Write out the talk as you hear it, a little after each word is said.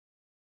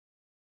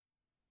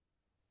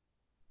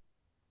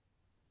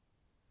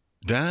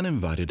Dan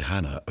invited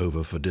Hannah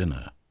over for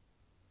dinner.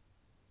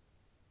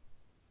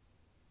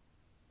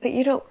 But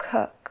you don't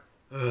cook.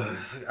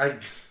 I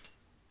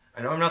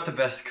know I'm not the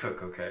best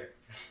cook, okay?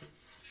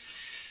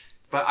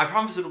 But I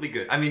promise it'll be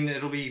good. I mean,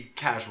 it'll be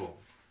casual.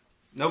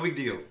 No big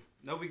deal.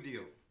 No big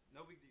deal.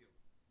 No big deal.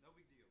 No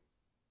big deal.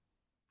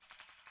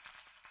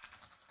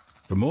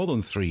 For more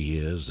than 3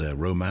 years, their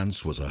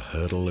romance was a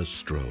hurdleless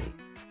stroll,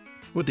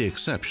 with the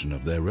exception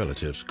of their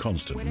relatives'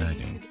 constant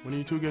nagging. When are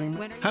you two getting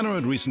married? Hannah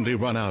had recently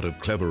run out of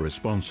clever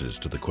responses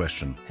to the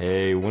question.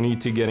 Hey, when are you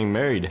two getting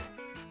married?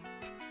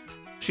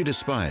 She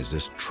despised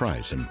this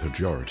trite and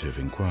pejorative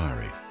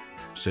inquiry,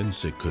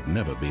 since it could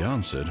never be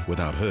answered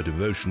without her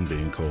devotion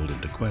being called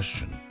into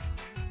question.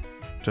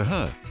 To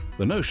her,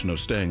 the notion of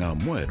staying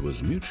unwed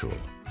was mutual,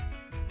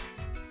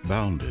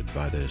 bounded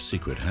by their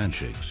secret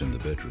handshakes in the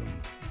bedroom.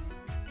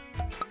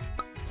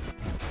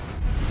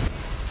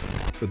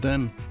 But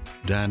then,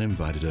 Dan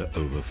invited her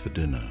over for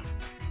dinner.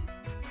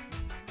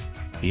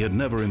 He had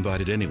never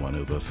invited anyone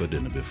over for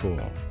dinner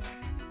before.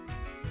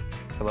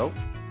 Hello?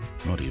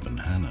 Not even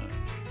Hannah.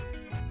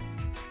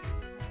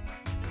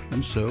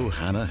 And so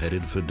Hannah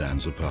headed for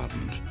Dan's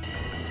apartment.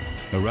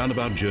 A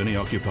roundabout journey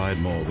occupied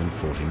more than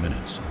 40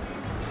 minutes.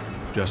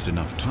 Just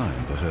enough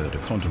time for her to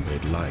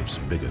contemplate life's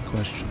bigger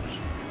questions.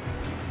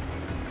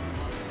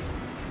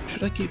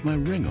 Should I keep my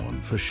ring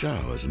on for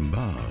showers and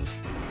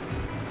baths?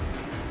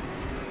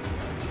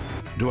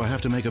 Do I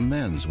have to make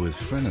amends with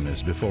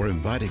frenemies before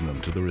inviting them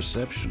to the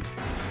reception?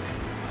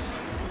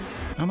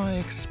 Am I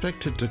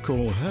expected to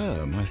call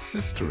her my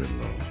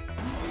sister-in-law?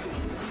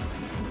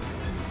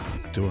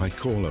 Do I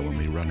call her when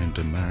we run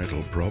into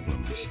marital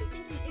problems?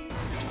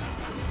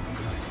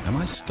 Am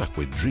I stuck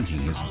with drinking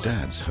his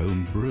dad's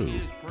home brew,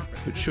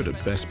 which should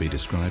at best be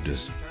described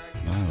as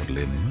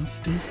mildly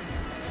musty?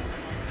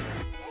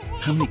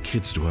 How many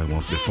kids do I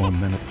want before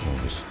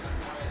menopause?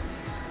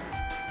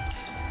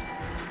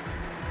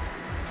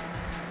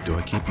 Do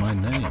I keep my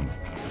name?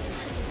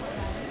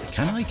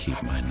 Can I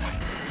keep my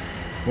name?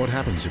 What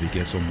happens if he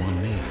gets on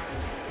one knee?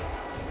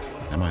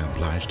 Am I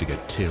obliged to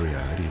get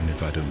teary-eyed even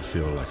if I don't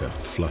feel like a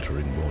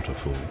fluttering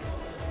waterfall?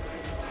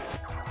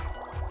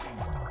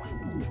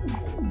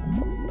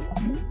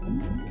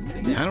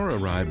 Hannah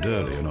arrived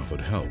early and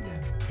offered help,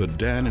 but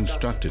Dan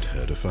instructed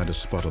her to find a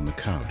spot on the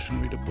couch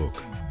and read a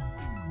book.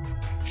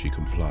 She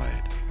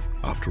complied.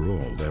 After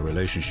all, their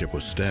relationship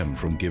was stemmed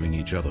from giving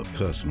each other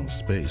personal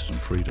space and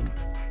freedom.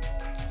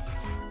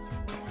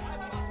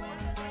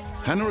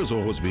 Hannah has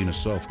always been a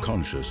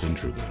self-conscious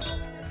introvert.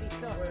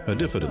 Her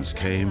diffidence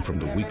came from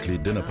the weekly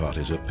dinner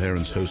parties her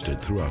parents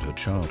hosted throughout her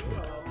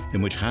childhood,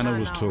 in which Hannah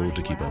was told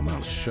to keep her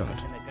mouth shut.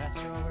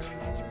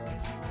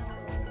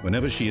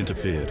 Whenever she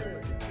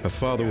interfered, her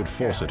father would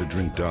force her to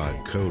drink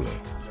Diet Cola.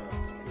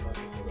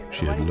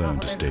 She had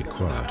learned to stay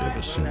quiet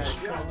ever since.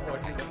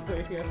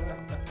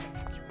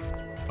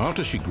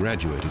 After she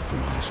graduated from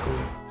high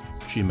school,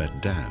 she met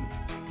Dan,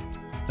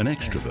 an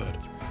extrovert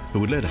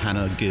who would let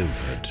Hannah give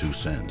her 2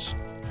 cents,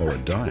 or a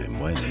dime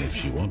when and if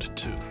she wanted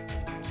to.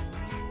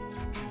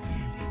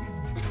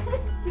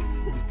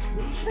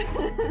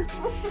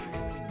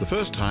 The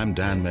first time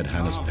Dan met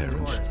Hannah's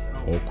parents,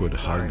 awkward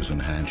hugs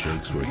and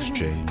handshakes were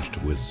exchanged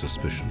with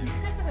suspicion.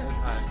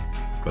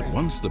 But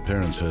once the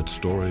parents heard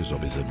stories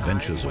of his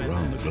adventures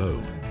around the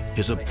globe,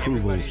 his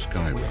approval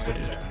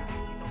skyrocketed.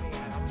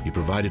 He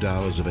provided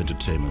hours of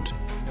entertainment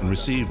and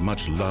received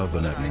much love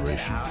and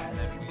admiration.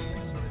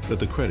 But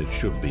the credit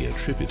should be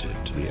attributed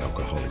to the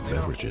alcoholic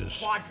beverages.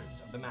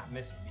 Quadrants of the map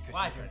missing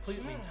because she's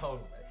completely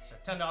totaled it. It's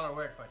a $10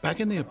 word for it. Back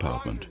in the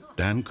apartment,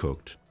 Dan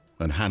cooked,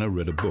 and Hannah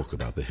read a book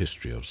about the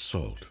history of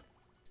salt.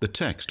 The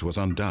text was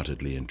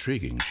undoubtedly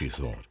intriguing, she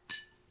thought.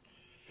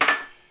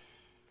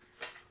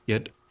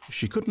 Yet,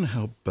 she couldn't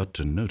help but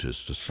to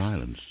notice the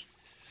silence.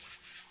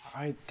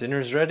 All right,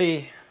 dinner's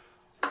ready.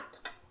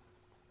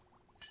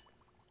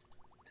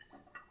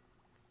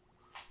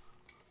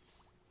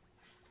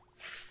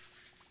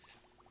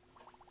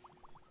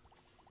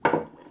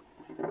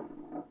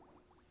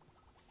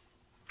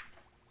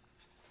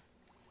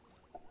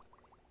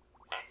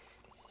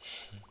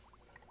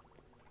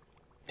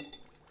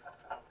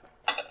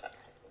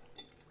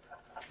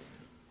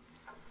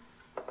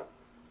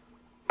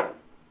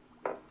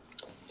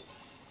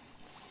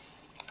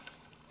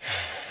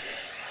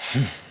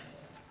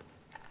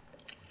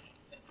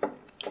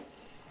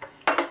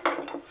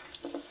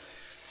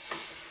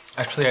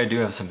 Actually, I do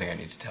have something I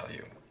need to tell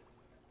you.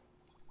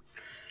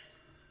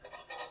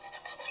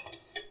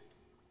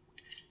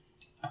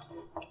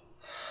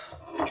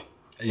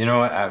 You know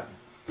what?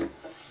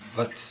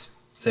 Let's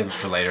save it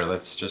for later.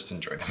 Let's just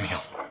enjoy the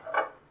meal.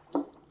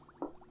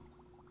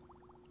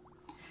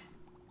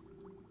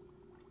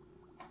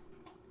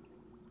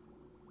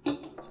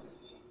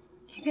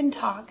 You can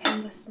talk,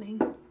 I'm listening.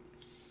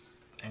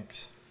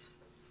 Thanks.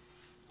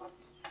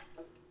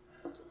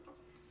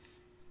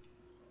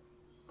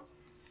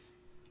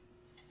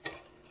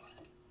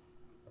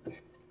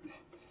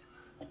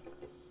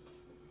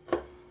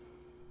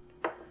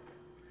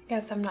 I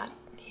guess I'm not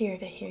here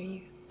to hear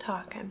you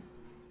talk. I'm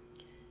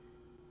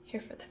here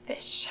for the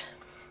fish.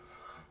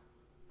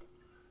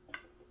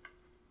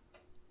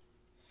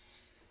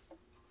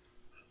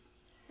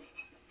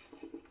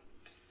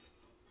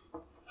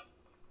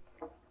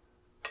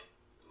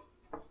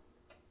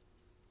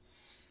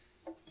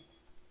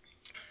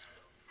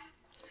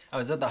 I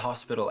was at the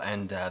hospital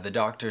and the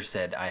doctor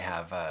said I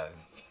have,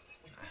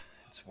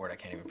 it's a word I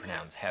can't even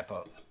pronounce,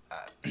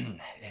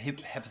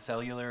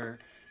 hepatocellular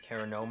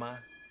carcinoma.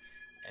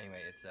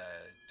 Anyway, it's a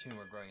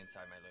tumor growing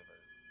inside my liver.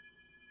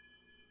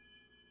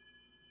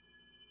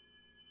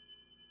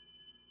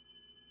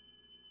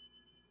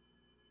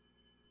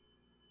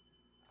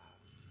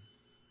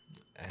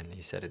 And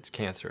he said it's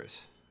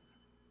cancerous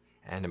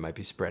and it might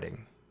be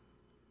spreading.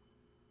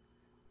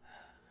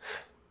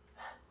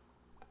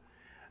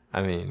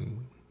 I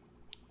mean,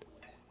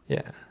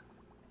 yeah.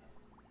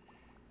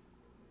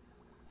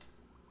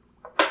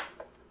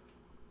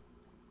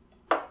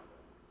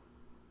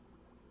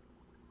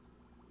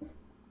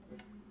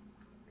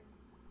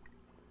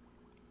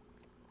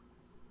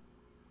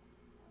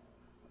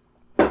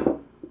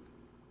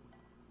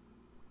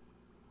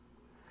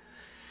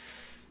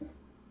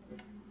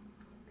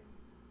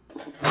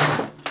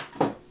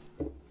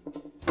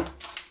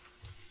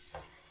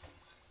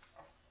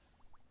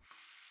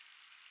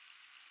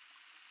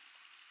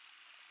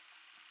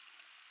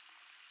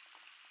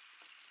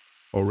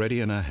 Already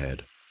in her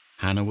head,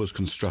 Hannah was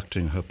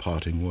constructing her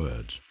parting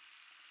words.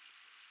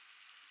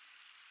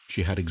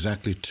 She had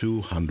exactly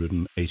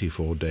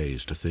 284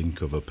 days to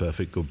think of a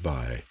perfect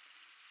goodbye,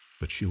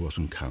 but she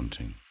wasn't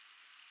counting.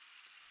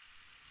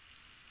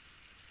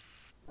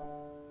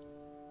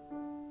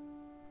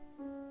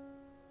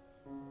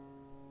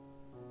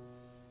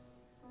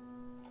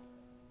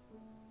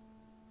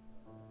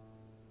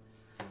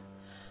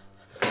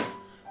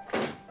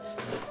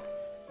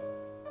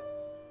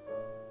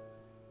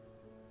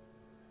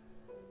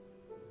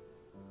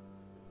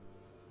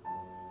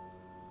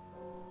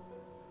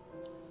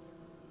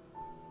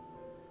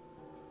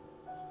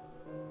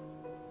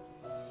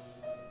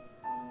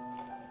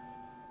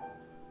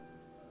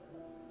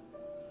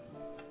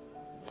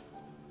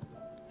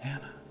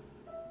 Hannah.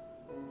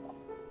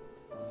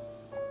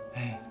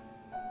 Hey.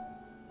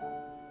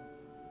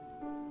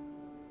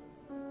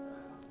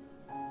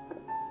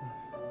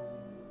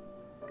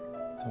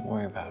 Don't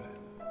worry about it.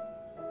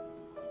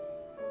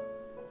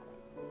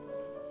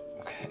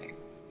 Okay.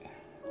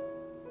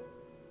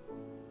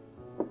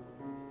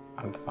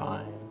 I'm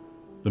fine.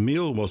 The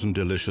meal wasn't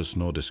delicious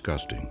nor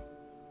disgusting.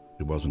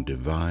 It wasn't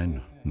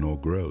divine nor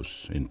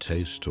gross in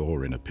taste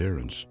or in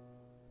appearance.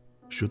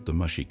 Should the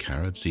mushy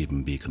carrots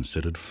even be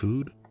considered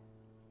food?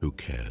 Who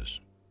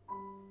cares?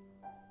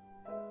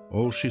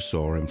 All she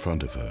saw in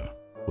front of her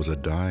was a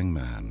dying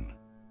man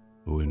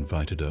who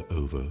invited her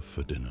over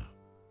for dinner.